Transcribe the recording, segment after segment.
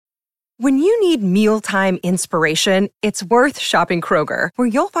When you need mealtime inspiration, it's worth shopping Kroger, where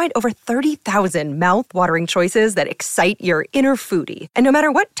you'll find over 30,000 mouth-watering choices that excite your inner foodie. And no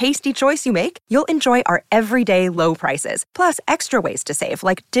matter what tasty choice you make, you'll enjoy our everyday low prices, plus extra ways to save,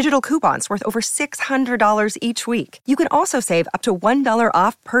 like digital coupons worth over $600 each week. You can also save up to $1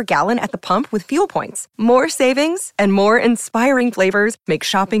 off per gallon at the pump with fuel points. More savings and more inspiring flavors make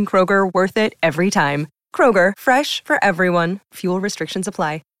shopping Kroger worth it every time. Kroger, fresh for everyone. Fuel restrictions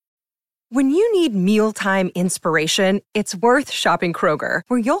apply. When you need mealtime inspiration, it's worth shopping Kroger,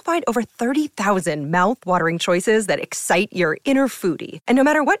 where you'll find over 30,000 mouth-watering choices that excite your inner foodie. And no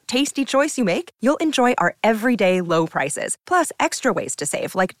matter what tasty choice you make, you'll enjoy our everyday low prices, plus extra ways to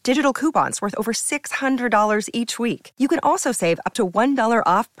save, like digital coupons worth over $600 each week. You can also save up to $1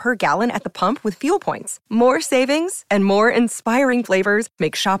 off per gallon at the pump with fuel points. More savings and more inspiring flavors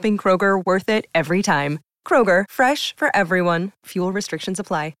make shopping Kroger worth it every time. Kroger, fresh for everyone. Fuel restrictions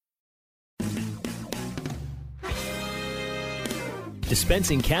apply.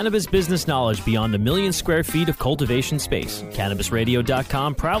 Dispensing cannabis business knowledge beyond a million square feet of cultivation space,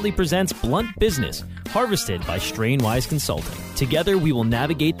 CannabisRadio.com proudly presents Blunt Business, harvested by Strainwise Consulting. Together, we will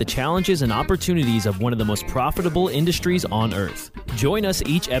navigate the challenges and opportunities of one of the most profitable industries on earth. Join us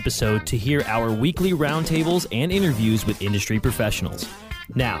each episode to hear our weekly roundtables and interviews with industry professionals.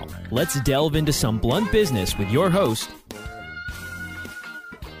 Now, let's delve into some blunt business with your host.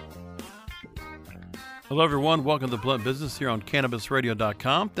 Hello, everyone. Welcome to Blunt Business here on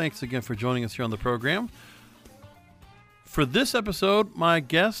CannabisRadio.com. Thanks again for joining us here on the program. For this episode, my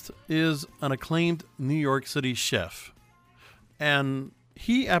guest is an acclaimed New York City chef. And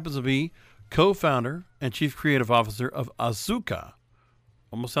he happens to be co-founder and chief creative officer of Azuca.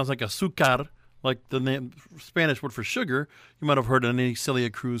 Almost sounds like azúcar, like the name, Spanish word for sugar. You might have heard in any Celia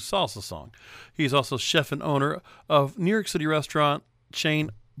Cruz salsa song. He's also chef and owner of New York City restaurant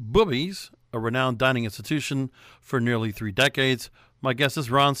chain Bubby's, a renowned dining institution for nearly 3 decades. My guest is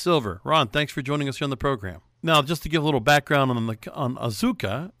Ron Silver. Ron, thanks for joining us here on the program. Now, just to give a little background on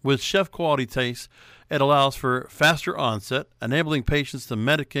Azuca, with chef quality taste, it allows for faster onset, enabling patients to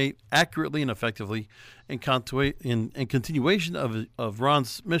medicate accurately and effectively in continuation of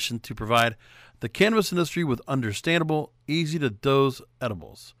Ron's mission to provide the cannabis industry with understandable, easy-to-dose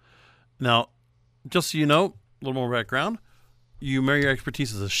edibles. Now, just so you know, a little more background. You marry your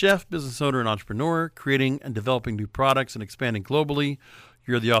expertise as a chef, business owner, and entrepreneur, creating and developing new products and expanding globally.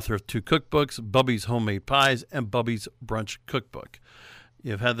 You're the author of 2 cookbooks, Bubby's Homemade Pies and Bubby's Brunch Cookbook.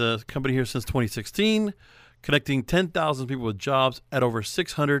 You've had the company here since 2016, connecting 10,000 people with jobs at over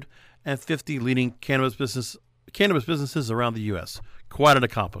 650 leading cannabis businesses around the U.S. Quite an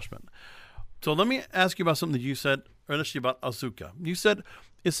accomplishment. So let me ask you about something that you said initially about Azuca. You said,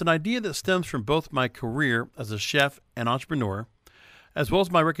 it's an idea that stems from both my career as a chef and entrepreneur, as well as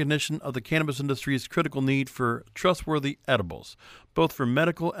my recognition of the cannabis industry's critical need for trustworthy edibles, both for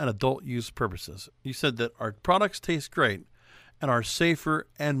medical and adult use purposes. You said that our products taste great and are safer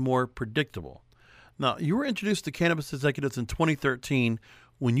and more predictable. Now, you were introduced to cannabis executives in 2013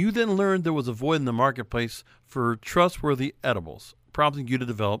 when you then learned there was a void in the marketplace for trustworthy edibles, prompting you to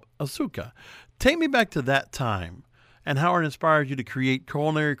develop Azuca. Take me back to that time and how it inspired you to create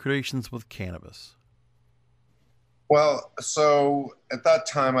culinary creations with cannabis. Well, so at that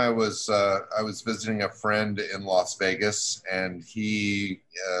time I was visiting a friend in Las Vegas, and he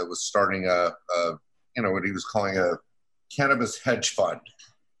was starting what he was calling a cannabis hedge fund.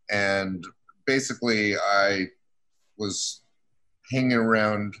 And basically I was hanging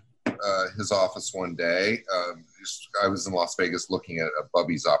around his office one day. I was in Las Vegas looking at a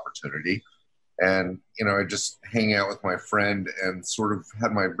Bubby's opportunity. And, I just hang out with my friend and sort of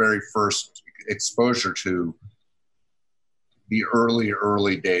had my very first exposure to the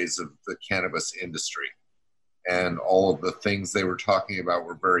early days of the cannabis industry. And all of the things they were talking about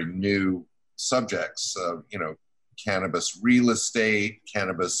were very new subjects, cannabis real estate,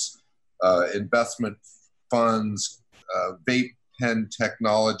 cannabis investment funds, vape pen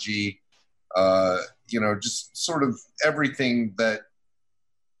technology, just sort of everything that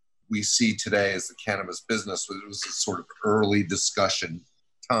we see today as the cannabis business. It was a sort of early discussion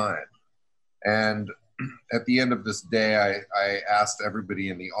time. And at the end of this day, I asked everybody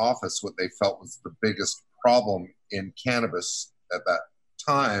in the office what they felt was the biggest problem in cannabis at that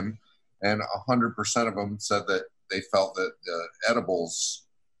time. And 100% of them said that they felt that edibles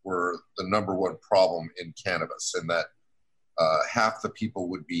were the number one problem in cannabis, and that half the people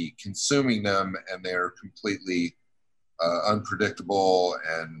would be consuming them and they're completely unpredictable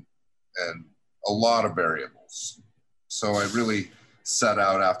and a lot of variables. So I really set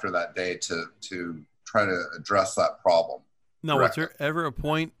out after that day to try to address that problem. Now, was there ever a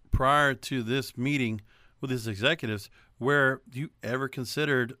point prior to this meeting with these executives where you ever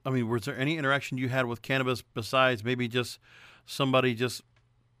considered, I mean, was there any interaction you had with cannabis besides maybe just somebody just,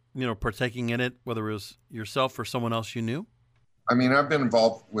 partaking in it, whether it was yourself or someone else you knew? I mean, I've been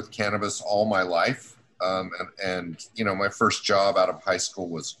involved with cannabis all my life. And my first job out of high school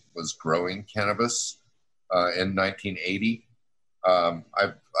was growing cannabis in 1980.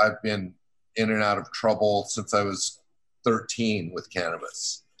 I've been in and out of trouble since I was 13 with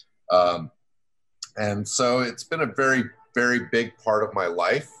cannabis. And so it's been a very, very big part of my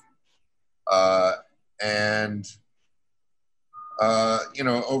life.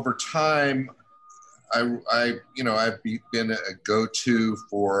 Over time, I've been a go-to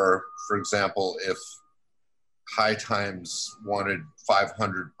for example, if High Times wanted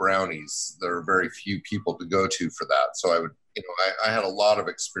 500 brownies, there are very few people to go to for that. So I had a lot of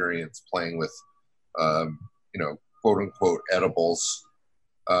experience playing with, quote unquote edibles,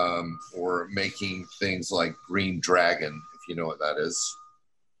 or making things like Green Dragon, if you know what that is.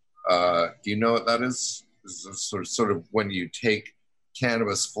 Do you know what that is? It's sort of when you take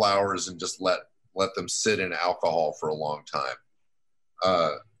cannabis flowers and just let them sit in alcohol for a long time.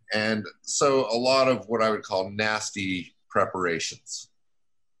 And so a lot of what I would call nasty preparations.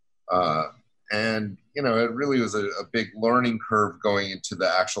 It really was a big learning curve going into the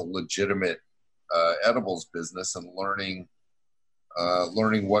actual legitimate edibles business and learning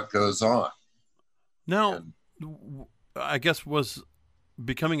what goes on. Now, I guess was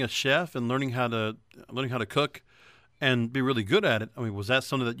becoming a chef and learning how to cook and be really good at it. I mean, was that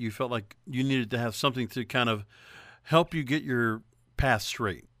something that you felt like you needed to have something to kind of help you get your path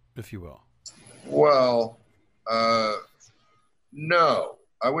straight, if you will? Well, no,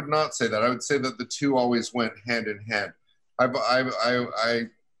 I would not say that. I would say that the two always went hand in hand. I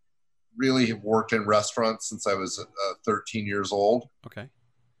really have worked in restaurants since I was 13 years old. Okay.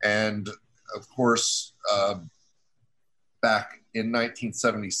 And of course, back in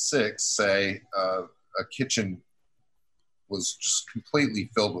 1976, a kitchen was just completely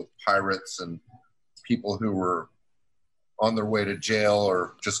filled with pirates and people who were on their way to jail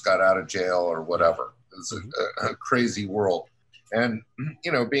or just got out of jail or whatever. It was a crazy world. And,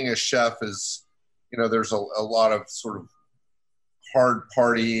 being a chef is, there's a lot of sort of hard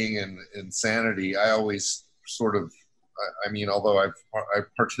partying and insanity. I always sort of, although I've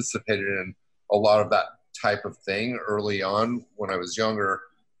participated in a lot of that type of thing early on when I was younger,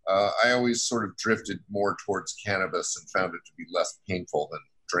 I always sort of drifted more towards cannabis and found it to be less painful than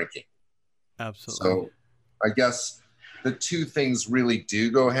drinking. Absolutely. So I guess the two things really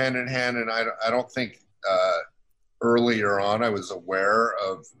do go hand in hand. And I don't think earlier on I was aware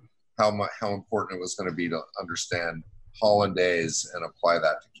of how important it was going to be to understand hollandaise and apply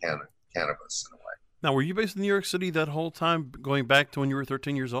that to cannabis in a way. Now, were you based in New York City that whole time, going back to when you were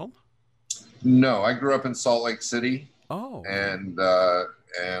 13 years old? No, I grew up in Salt Lake City. Oh. And I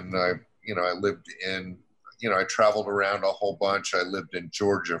lived in, I traveled around a whole bunch. I lived in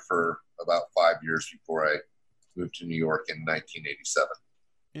Georgia for about 5 years before I moved to New York in 1987.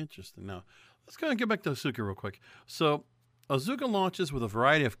 Interesting. Now, let's kind of get back to Azuca real quick. So, Azuca launches with a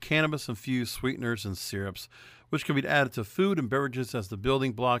variety of cannabis-infused sweeteners and syrups, which can be added to food and beverages as the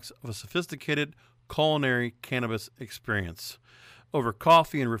building blocks of a sophisticated culinary cannabis experience. Over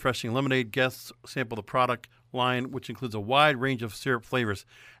coffee and refreshing lemonade, guests sample the product line, which includes a wide range of syrup flavors.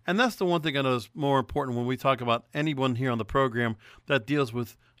 And that's the one thing I know is more important when we talk about anyone here on the program that deals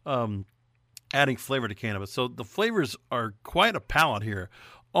with adding flavor to cannabis. So the flavors are quite a palette here.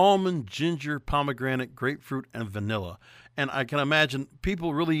 Almond, ginger, pomegranate, grapefruit, and vanilla. And I can imagine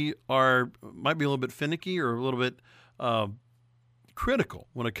people really might be a little bit finicky or a little bit critical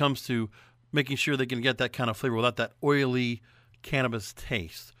when it comes to making sure they can get that kind of flavor without that oily cannabis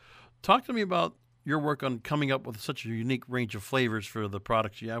taste. Talk to me about your work on coming up with such a unique range of flavors for the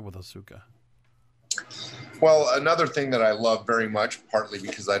products you have with Azuca. Well, another thing that I love very much, partly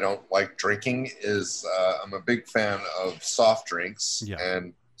because I don't like drinking, is I'm a big fan of soft drinks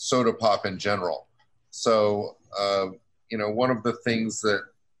and soda pop in general. So, one of the things that,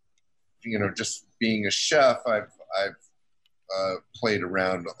 just being a chef, I've played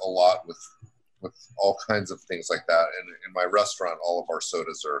around a lot with all kinds of things like that. And in my restaurant, all of our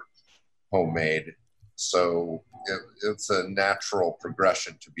sodas are homemade. So it's a natural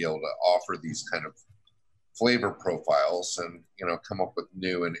progression to be able to offer these kind of flavor profiles and, come up with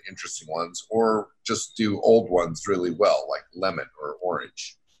new and interesting ones, or just do old ones really well, like lemon or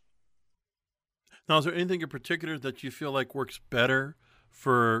orange. Now, is there anything in particular that you feel like works better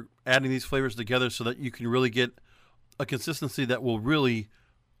for adding these flavors together so that you can really get a consistency that will really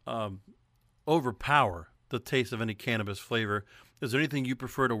overpower the taste of any cannabis flavor? Is there anything you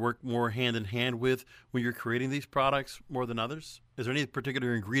prefer to work more hand in hand with when you're creating these products more than others? Is there any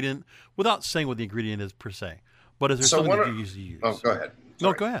particular ingredient, without saying what the ingredient is per se, but is there something that you usually use? Oh, go ahead.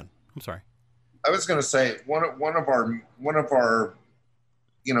 No, go ahead. I'm sorry. I was going to say one of our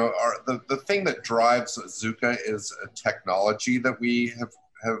the thing that drives Azuka is a technology that we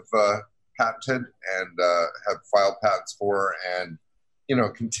have patented and have filed patents for, and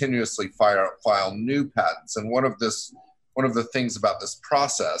continuously file new patents. And one of the things about this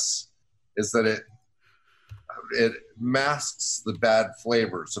process is that it masks the bad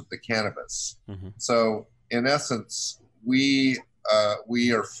flavors of the cannabis. Mm-hmm. So in essence, we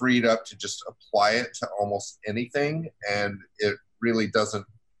are freed up to just apply it to almost anything, and it really doesn't.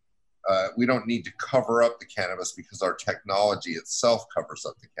 We don't need to cover up the cannabis because our technology itself covers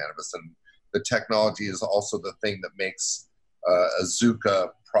up the cannabis, and the technology is also the thing that makes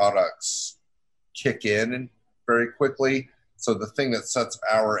Azuka products kick in very quickly. So the thing that sets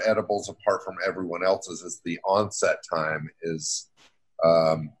our edibles apart from everyone else's is the onset time is,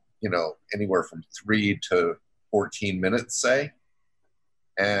 anywhere from 3 to 14 minutes, say.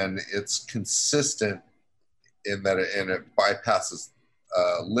 And it's consistent in that it bypasses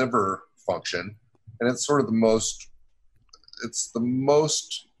liver function. And it's sort of the most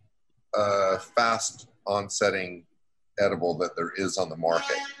fast onsetting edible that there is on the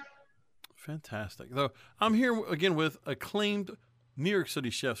market. Fantastic. So I'm here again with acclaimed New York City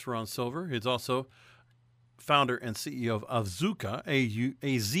chef Ron Silver. He's also founder and CEO of Azuka,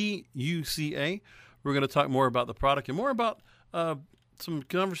 A-Z-U-C-A. We're going to talk more about the product and more about some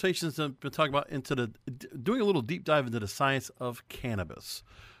conversations that we've been talking about doing a little deep dive into the science of cannabis,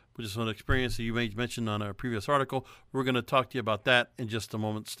 which is an experience that you mentioned on a previous article. We're going to talk to you about that in just a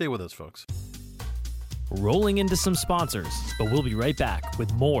moment. Stay with us, folks. Rolling into some sponsors, but we'll be right back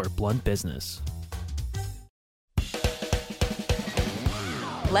with more Blunt Business.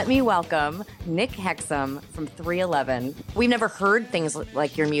 Let me welcome Nick Hexum from 311. We've never heard things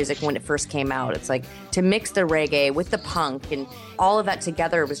like your music when it first came out. It's like to mix the reggae with the punk and all of that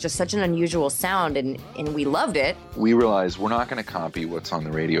together was just such an unusual sound, and we loved it. We realized we're not going to copy what's on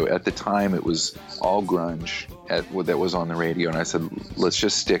the radio. At the time, it was all grunge that was on the radio, and I said, let's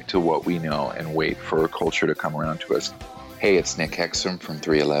just stick to what we know and wait for a culture to come around to us. Hey, it's Nick Hexum from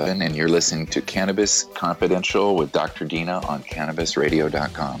 311, and you're listening to Cannabis Confidential with Dr. Dina on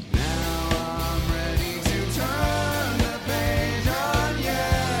CannabisRadio.com.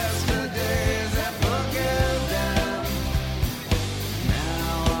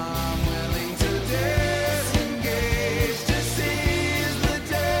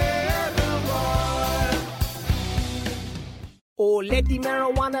 Oh, let the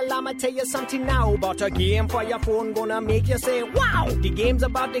marijuana llama tell you something now about a game for your phone gonna make you say, wow! The game's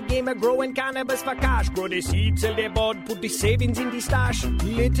about the game of growing cannabis for cash. Grow the seed, sell the bud, put the savings in the stash.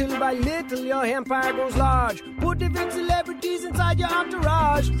 Little by little, your empire grows large. Put the big celebrities inside your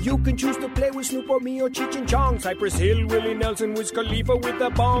entourage. You can choose to play with Snoop or me or Cheech and Chong, Cypress Hill, Willie Nelson, Wiz Khalifa with a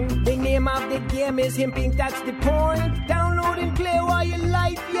bong. The name of the game is Hemp Inc., that's the point. Download and play while you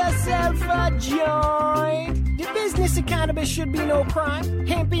light yourself a joint. The business of cannabis should be no crime.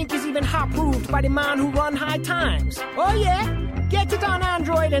 Hemp Inc. is even hot-proofed by the man who run High Times. Oh yeah? Get it on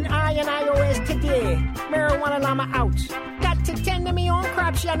Android and iOS today. Marijuana llama out. Got to tend to me own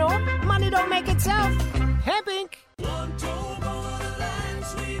crops, you know. Money don't make itself. Hemp Inc.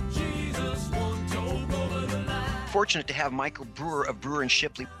 Fortunate to have Michael Brewer of Brewer &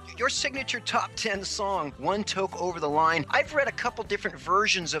 Shipley. Your signature top 10 song, One Toke Over the Line. I've read a couple different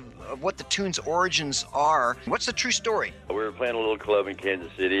versions of what the tune's origins are. What's the true story? We were playing a little club in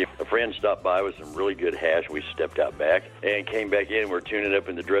Kansas City. A friend stopped by with some really good hash. We stepped out back and came back in. We're tuning up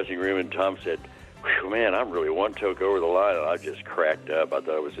in the dressing room, and Tom said, man, I'm really one toke over the line. And I just cracked up. I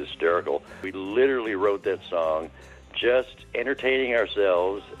thought it was hysterical. We literally wrote that song just entertaining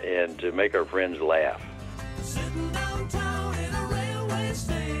ourselves and to make our friends laugh. Sitting downtown in a railway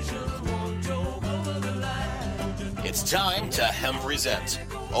station, one toke over the line. It's time to Hemp Present,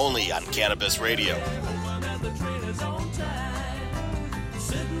 only on Cannabis Radio.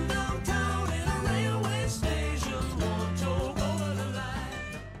 Sitting downtown in a railway station, one toke over the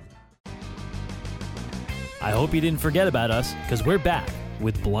line. I hope you didn't forget about us, because we're back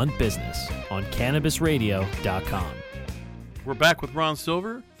with Blunt Business on CannabisRadio.com. We're back with Ron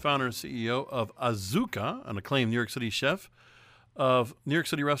Silver, founder and CEO of Azuka, an acclaimed New York City chef of New York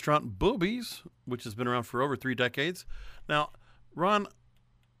City restaurant Boobies, which has been around for over 3 decades. Now, Ron,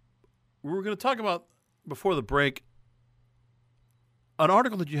 we were going to talk about, before the break, an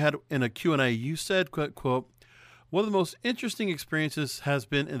article that you had in a Q&A. You said, quote, one of the most interesting experiences has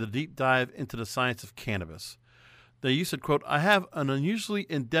been in the deep dive into the science of cannabis. You said, quote, "I have an unusually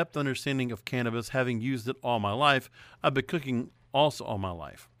in-depth understanding of cannabis, having used it all my life. I've been cooking also all my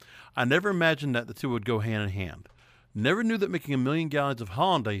life. I never imagined that the two would go hand in hand. Never knew that making 1 million gallons of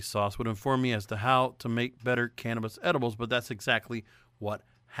hollandaise sauce would inform me as to how to make better cannabis edibles, but that's exactly what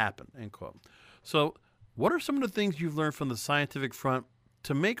happened," end quote. So what are some of the things you've learned from the scientific front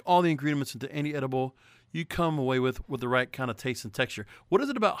to make all the ingredients into any edible you come away with the right kind of taste and texture? What is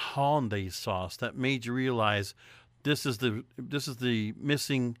it about hollandaise sauce that made you realize this is the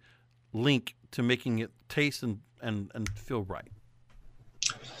missing link to making it taste and feel right?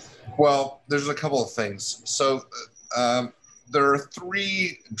 Well, there's a couple of things. So there are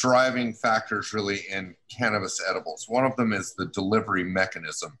 3 driving factors really in cannabis edibles. One of them is the delivery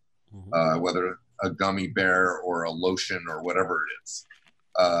mechanism, whether a gummy bear or a lotion or whatever it is.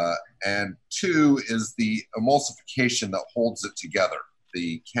 And 2 is the emulsification that holds it together.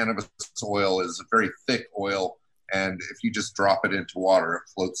 The cannabis oil is a very thick oil, and if you just drop it into water, it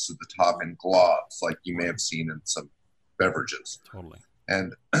floats to the top in globs, like you may have seen in some beverages. Totally.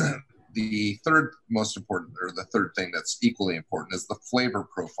 And the third most important, or the third thing that's equally important, is the flavor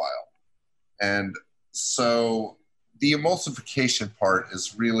profile. And so the emulsification part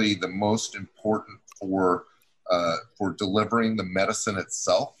is really the most important for delivering the medicine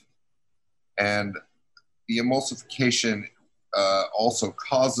itself. And the emulsification also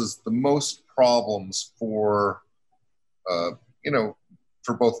causes the most problems for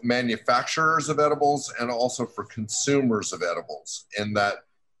both manufacturers of edibles and also for consumers of edibles, in that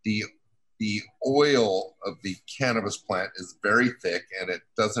the oil of the cannabis plant is very thick and it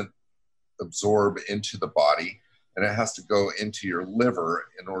doesn't absorb into the body, and it has to go into your liver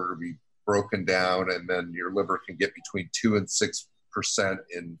in order to be broken down, and then your liver can get between 2 and 6%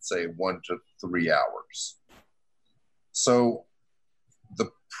 in, say, 1 to 3 hours. So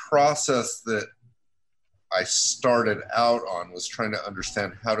the process that I started out on was trying to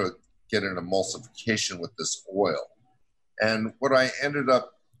understand how to get an emulsification with this oil. And what I ended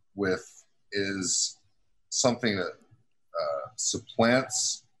up with is something that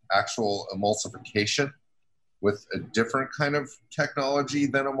supplants actual emulsification with a different kind of technology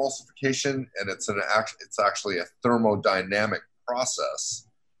than emulsification, and it's actually a thermodynamic process.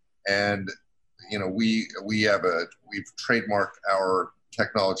 And we've trademarked our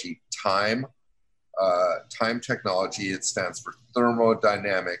technology TIME technology. It stands for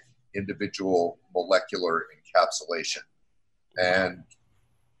thermodynamic individual molecular encapsulation, and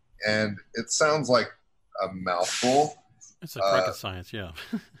it sounds like a mouthful. It's like rocket science, yeah.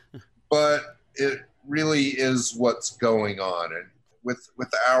 But it really is what's going on. And with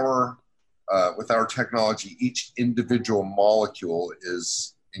our technology, each individual molecule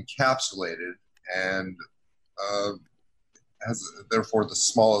is encapsulated and has therefore the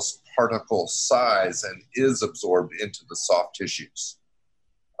smallest particle size and is absorbed into the soft tissues.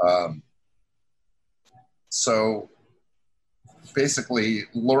 So basically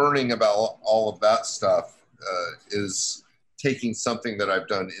learning about all of that stuff is taking something that I've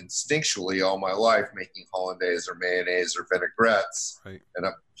done instinctually all my life, making hollandaise or mayonnaise or vinaigrettes, right, and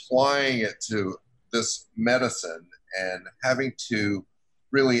applying it to this medicine and having to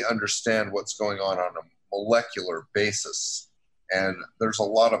really understand what's going on a molecular basis. And there's a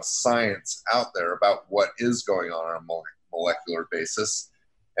lot of science out there about what is going on a molecular basis.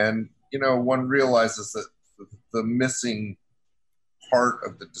 And, one realizes that the missing part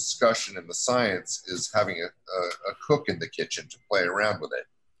of the discussion in the science is having a cook in the kitchen to play around with it.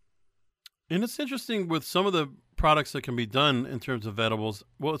 And it's interesting with some of the products that can be done in terms of edibles.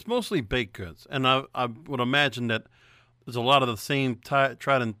 Well, it's mostly baked goods. And I would imagine that there's a lot of the same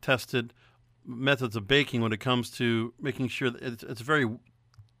tried and tested methods of baking when it comes to making sure that it's very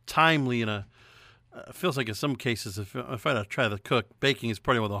timely, and it feels like in some cases, if I try to cook, baking is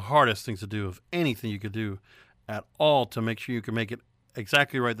probably one of the hardest things to do of anything you could do at all, to make sure you can make it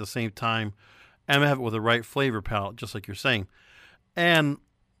exactly right at the same time and have it with the right flavor palette, just like you're saying. And,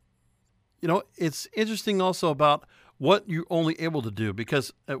 it's interesting also about what you're only able to do,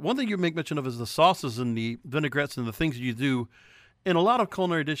 because one thing you make mention of is the sauces and the vinaigrettes and the things you do. In a lot of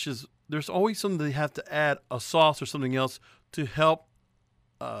culinary dishes, there's always something they have to add, a sauce or something else, to help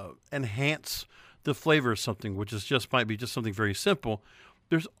enhance the flavor of something, which might be just something very simple.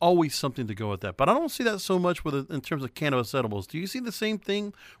 There's always something to go with that. But I don't see that so much in terms of cannabis edibles. Do you see the same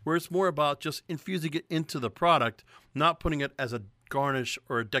thing, where it's more about just infusing it into the product, not putting it as a garnish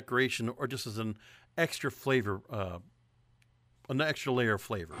or a decoration or just as an extra flavor, an extra layer of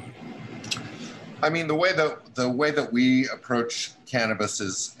flavor? I mean, the way that we approach cannabis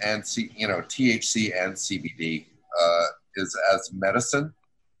is, and THC and CBD is as medicine.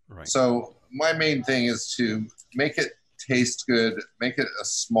 Right. So my main thing is to make it taste good, make it a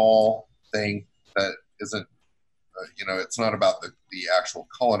small thing that isn't, it's not about the actual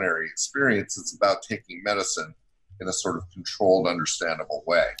culinary experience. It's about taking medicine in a sort of controlled, understandable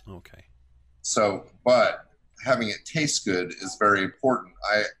way. Okay. So, but having it taste good is very important.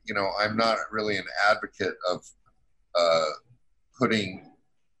 I'm not really an advocate of putting,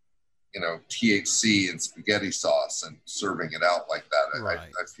 THC in spaghetti sauce and serving it out like that. Right.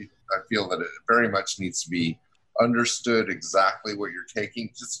 I feel that it very much needs to be understood exactly what you're taking.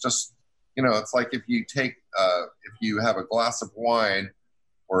 Just it's like if you have a glass of wine,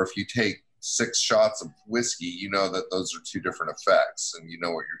 or if you take 6 shots of whiskey, you know that those are 2 different effects, and you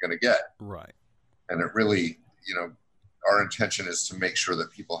know what you're going to get. Right. And it really, our intention is to make sure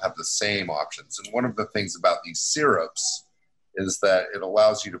that people have the same options. And one of the things about these syrups is that it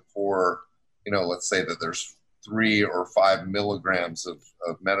allows you to pour, let's say that there's 3 or 5 milligrams of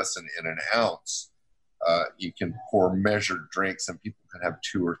medicine in an ounce. You can pour measured drinks, and people can have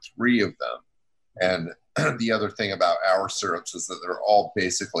 2 or 3 of them. And the other thing about our syrups is that they're all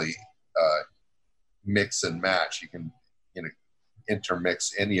basically mix and match. You can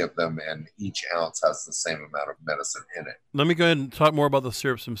intermix any of them, and each ounce has the same amount of medicine in it. Let me go ahead and talk more about the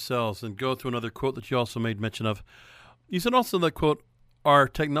syrups themselves and go through another quote that you also made mention of. You said also that, quote, "Our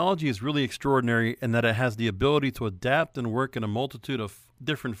technology is really extraordinary in that it has the ability to adapt and work in a multitude of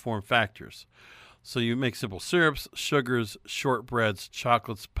different form factors." So you make simple syrups, sugars, shortbreads,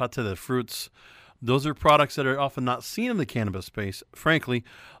 chocolates, pâté de fruits. Those are products that are often not seen in the cannabis space. Frankly,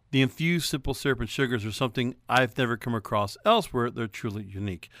 the infused simple syrup and sugars are something I've never come across elsewhere. They're truly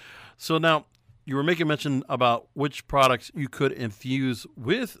unique. So now you were making mention about which products you could infuse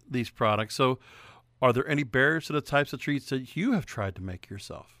with these products. So are there any barriers to the types of treats that you have tried to make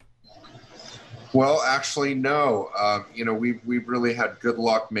yourself? Well, actually, no. We've really had good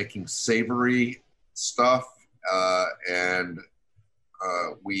luck making savory stuff, and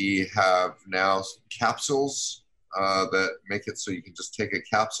we have now capsules that make it so you can just take a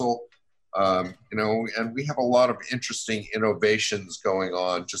capsule. And we have a lot of interesting innovations going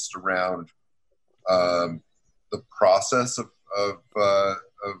on just around the process of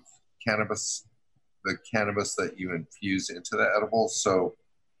cannabis, the cannabis that you infuse into the edibles. So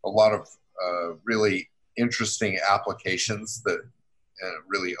a lot of really interesting applications that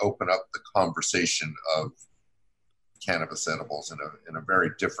really open up the conversation of cannabis edibles in a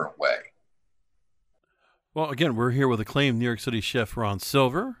very different way. Well, again, we're here with acclaimed New York City chef Ron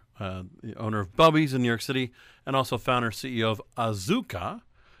Silver, the owner of Bubby's in New York City, and also founder and CEO of Azuca,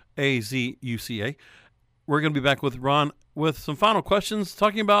 A-Z-U-C-A. We're going to be back with Ron with some final questions,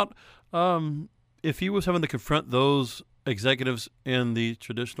 talking about if he was having to confront those executives in the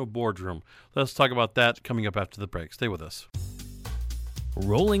traditional boardroom. Let's talk about that coming up after the break. Stay with us.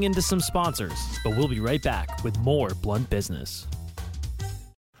 Rolling into some sponsors, but we'll be right back with more Blunt Business.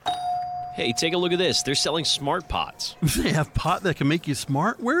 Hey, take a look at this. They're selling smart pots. They have pot that can make you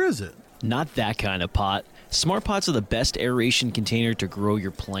smart? Where is it? Not that kind of pot. Smart pots are the best aeration container to grow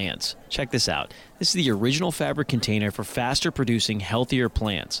your plants. Check this out. This is the original fabric container for faster producing, healthier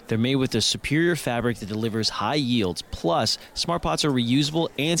plants. They're made with a superior fabric that delivers high yields. Plus, smart pots are reusable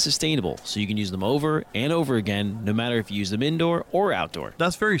and sustainable, so you can use them over and over again, no matter if you use them indoor or outdoor.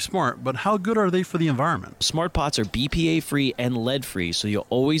 That's very smart, but how good are they for the environment? Smart pots are BPA-free and lead-free, so you'll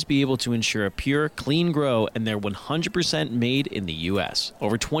always be able to ensure a pure, clean grow, and they're 100% made in the U.S.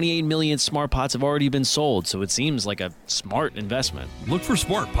 Over 28 million smart pots have already been sold, so it seems like a smart investment. Look for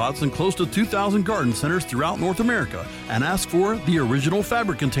smart pots in close to 2,000 garden centers throughout North America and ask for the original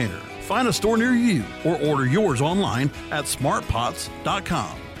fabric container. Find a store near you or order yours online at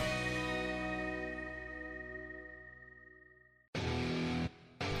smartpots.com.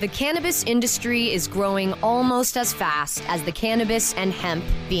 The cannabis industry is growing almost as fast as the cannabis and hemp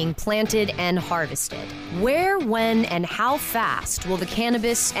being planted and harvested. Where, when, and how fast will the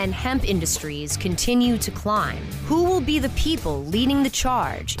cannabis and hemp industries continue to climb? Who will be the people leading the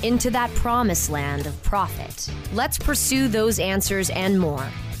charge into that promised land of profit? Let's pursue those answers and more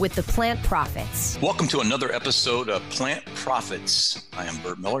with the Plant Profits. Welcome to another episode of Plant Profits. I am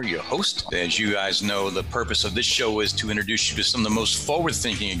Bert Miller, your host. As you guys know, the purpose of this show is to introduce you to some of the most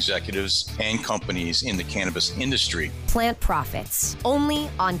forward-thinking executives and companies in the cannabis industry. Plant Profits,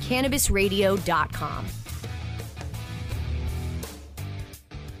 only on CannabisRadio.com.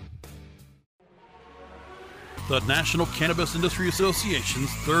 The National Cannabis Industry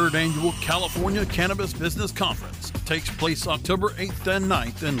Association's 3rd Annual California Cannabis Business Conference takes place October 8th and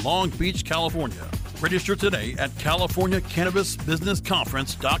 9th in Long Beach, California. Register today at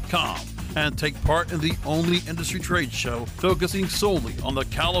CaliforniaCannabisBusinessConference.com. and take part in the only industry trade show focusing solely on the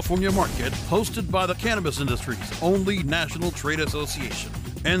California market, hosted by the cannabis industry's only national trade association.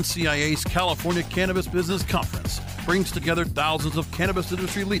 NCIA's California Cannabis Business Conference brings together thousands of cannabis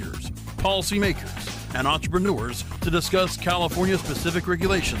industry leaders, policymakers, and entrepreneurs to discuss California-specific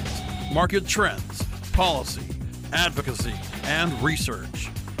regulations, market trends, policy, advocacy, and research.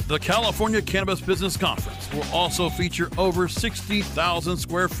 The California Cannabis Business Conference will also feature over 60,000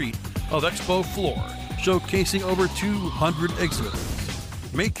 square feet of expo floor, showcasing over 200 exhibitors.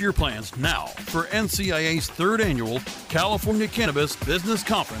 Make your plans now for NCIA's third annual California Cannabis Business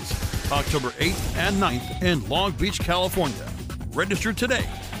Conference, October 8th and 9th in Long Beach, California. Register today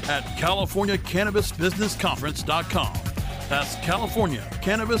at CaliforniaCannabisBusinessConference.com. That's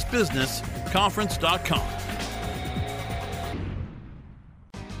CaliforniaCannabisBusinessConference.com.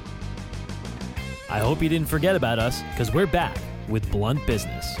 I hope you didn't forget about us, because we're back with Blunt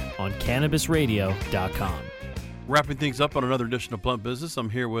Business on CannabisRadio.com. Wrapping things up on another edition of Blunt Business, I'm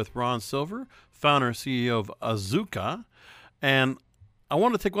here with Ron Silver, founder and CEO of Azuca. And I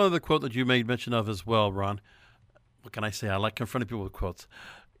want to take one other quote that you made mention of as well, Ron. What can I say? I like confronting people with quotes.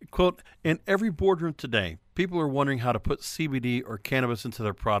 Quote, in every boardroom today, people are wondering how to put CBD or cannabis into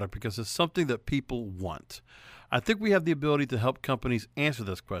their product because it's something that people want. I think we have the ability to help companies answer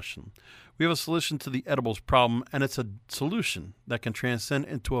this question. We have a solution to the edibles problem, and it's a solution that can transcend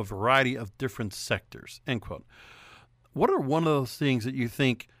into a variety of different sectors, end quote. What are one of those things that you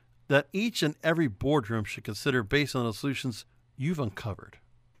think that each and every boardroom should consider based on the solutions you've uncovered?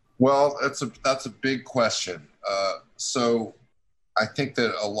 Well, that's a big question. So I think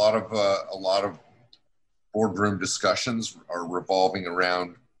that a lot of boardroom discussions are revolving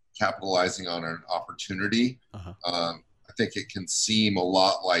around capitalizing on an opportunity. I think it can seem a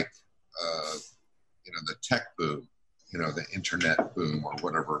lot like the tech boom, the internet boom or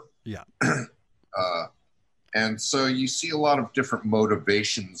whatever. Yeah. And so you see a lot of different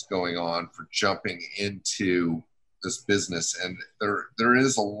motivations going on for jumping into this business, and there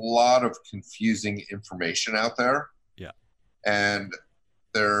is a lot of confusing information out there. Yeah. And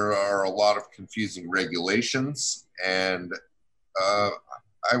there are a lot of confusing regulations, and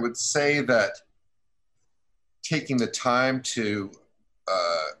I would say that taking the time to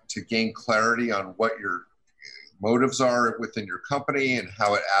gain clarity on what your motives are within your company and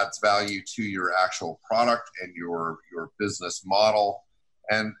how it adds value to your actual product and your business model,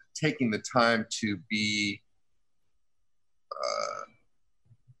 and taking the time to be,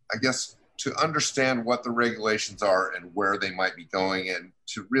 to understand what the regulations are and where they might be going, and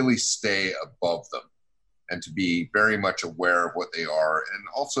to really stay above them and to be very much aware of what they are, and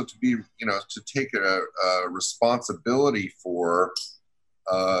also to be, to take a responsibility for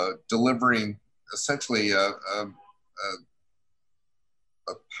delivering essentially a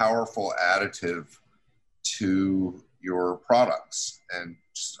powerful additive to your products, and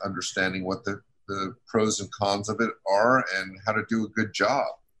just understanding what the pros and cons of it are and how to do a good job.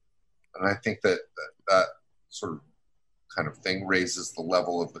 And I think that sort of kind of thing raises the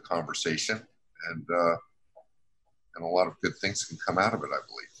level of the conversation, and a lot of good things can come out of it, I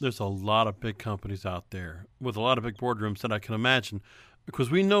believe. There's a lot of big companies out there with a lot of big boardrooms that I can imagine,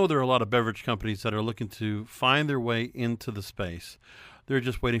 because we know there are a lot of beverage companies that are looking to find their way into the space. They're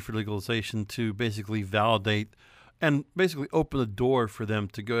just waiting for legalization to basically validate and basically open the door for them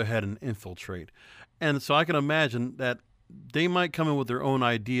to go ahead and infiltrate. And so I can imagine that they might come in with their own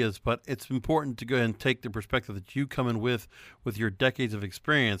ideas, but it's important to go ahead and take the perspective that you come in with your decades of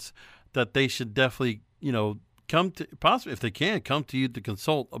experience, that they should definitely, come to, possibly if they can, come to you to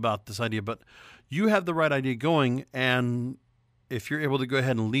consult about this idea. But you have the right idea going, and if you're able to go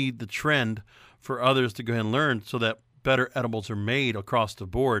ahead and lead the trend for others to go ahead and learn so that better edibles are made across the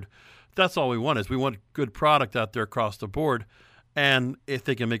board, that's all we want. Is we want good product out there across the board. And if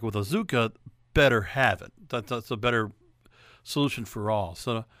they can make it with Azuca, better have it. That's a better solution for all.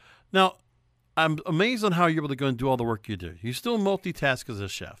 So now I'm amazed on how you're able to go and do all the work you do. You still multitask as a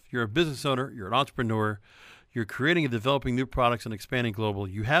chef. You're a business owner. You're an entrepreneur. You're creating and developing new products and expanding global.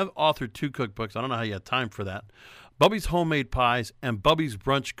 You have authored 2 cookbooks. I don't know how you had time for that. Bubby's Homemade Pies and Bubby's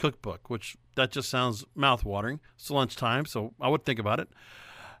Brunch Cookbook, which that just sounds mouth-watering. It's lunchtime, so I would think about it.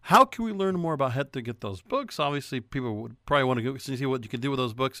 How can we learn more about how to get those books? Obviously, people would probably want to go see what you can do with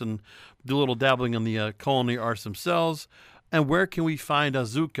those books and do a little dabbling in the culinary arts themselves. And where can we find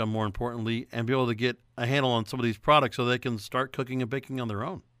Azuca, more importantly, and be able to get a handle on some of these products so they can start cooking and baking on their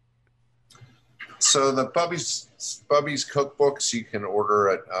own? So the Bubby's cookbooks, you can order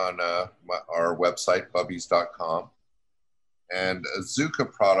it on our website, bubbies.com. And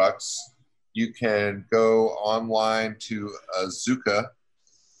Azuca products, you can go online to azuca.com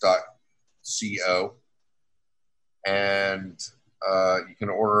And you can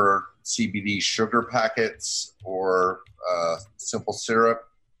order CBD sugar packets or simple syrup,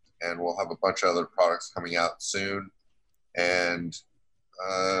 and we'll have a bunch of other products coming out soon. And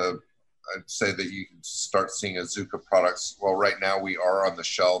I'd say that you can start seeing Azuka products. Well, right now we are on the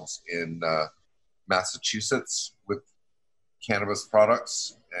shelves in Massachusetts with cannabis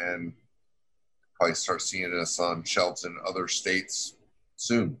products, and probably start seeing us on shelves in other states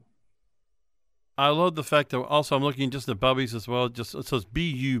soon. I love the fact that also I'm looking just at Bubby's as well. Just it says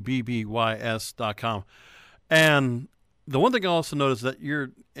BUBBYS.com. And the one thing I also noticed that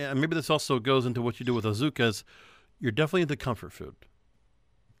and maybe this also goes into what you do with Azuka, is you're definitely into comfort food.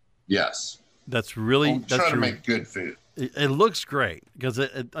 Yes. That's really... I'm trying to make good food. It looks great because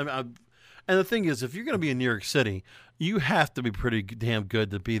and the thing is, if you're going to be in New York City, you have to be pretty damn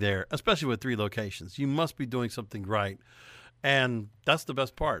good to be there, especially with 3 locations. You must be doing something right. And that's the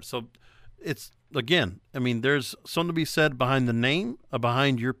best part. So it's, again, I mean, there's something to be said behind the name,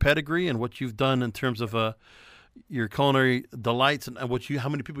 behind your pedigree and what you've done in terms of your culinary delights and how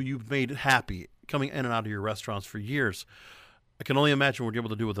many people you've made happy coming in and out of your restaurants for years. I can only imagine what you're able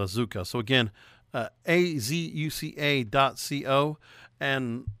to do with Azuka. So again, azuca.co.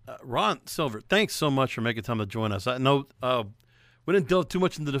 And Ron Silver, thanks so much for making time to join us. I know we didn't delve too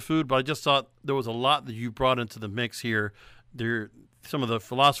much into the food, but I just thought there was a lot that you brought into the mix here. Some of the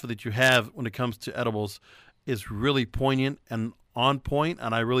philosophy that you have when it comes to edibles is really poignant and on point,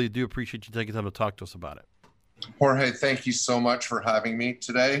 and I really do appreciate you taking time to talk to us about it. Jorge, thank you so much for having me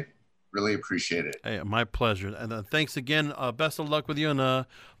today. Really appreciate it. Hey, my pleasure. And thanks again. Best of luck with you, and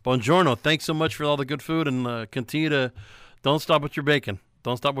buongiorno. Thanks so much for all the good food, and continue to don't stop what you're baking.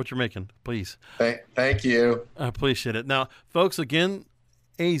 Don't stop what you're making, please. Thank you. I appreciate it. Now, folks, again,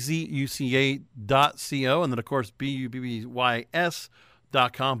 azuca.co, and then, of course, bubbys.com,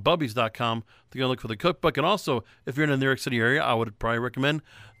 bubbies.com to go look for the cookbook. And also, if you're in the New York City area, I would probably recommend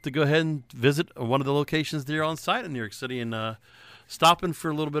to go ahead and visit one of the locations there on site in New York City and stop in for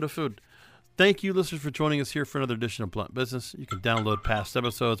a little bit of food. Thank you, listeners, for joining us here for another edition of Blunt Business. You can download past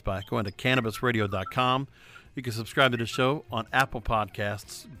episodes by going to cannabisradio.com. You can subscribe to the show on Apple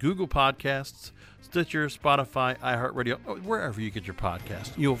Podcasts, Google Podcasts, Stitcher, Spotify, iHeartRadio, wherever you get your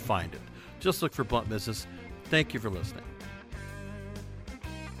podcast. You'll find it. Just look for Blunt Business. Thank you for listening.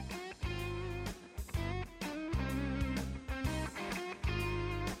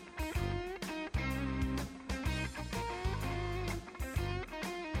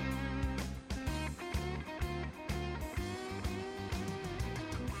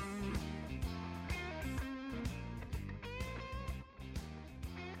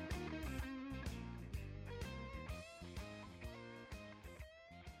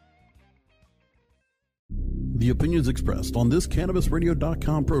 The opinions expressed on this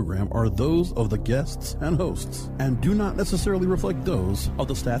CannabisRadio.com program are those of the guests and hosts and do not necessarily reflect those of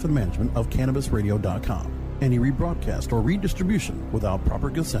the staff and management of CannabisRadio.com. Any rebroadcast or redistribution without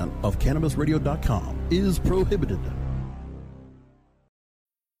proper consent of CannabisRadio.com is prohibited.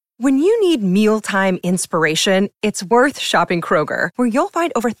 When you need mealtime inspiration, it's worth shopping Kroger, where you'll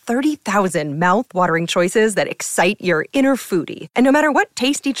find over 30,000 mouth-watering choices that excite your inner foodie. And no matter what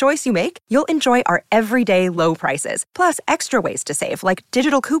tasty choice you make, you'll enjoy our everyday low prices, plus extra ways to save, like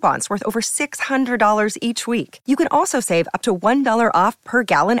digital coupons worth over $600 each week. You can also save up to $1 off per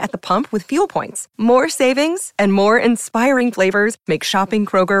gallon at the pump with fuel points. More savings and more inspiring flavors make shopping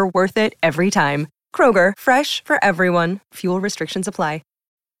Kroger worth it every time. Kroger, fresh for everyone. Fuel restrictions apply.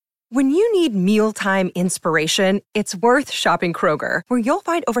 When you need mealtime inspiration, it's worth shopping Kroger, where you'll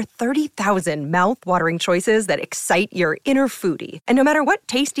find over 30,000 mouth-watering choices that excite your inner foodie. And no matter what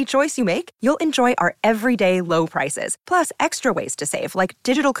tasty choice you make, you'll enjoy our everyday low prices, plus extra ways to save, like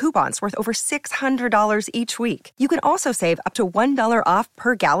digital coupons worth over $600 each week. You can also save up to $1 off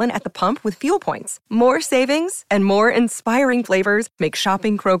per gallon at the pump with fuel points. More savings and more inspiring flavors make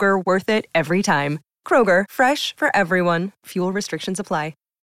shopping Kroger worth it every time. Kroger, fresh for everyone. Fuel restrictions apply.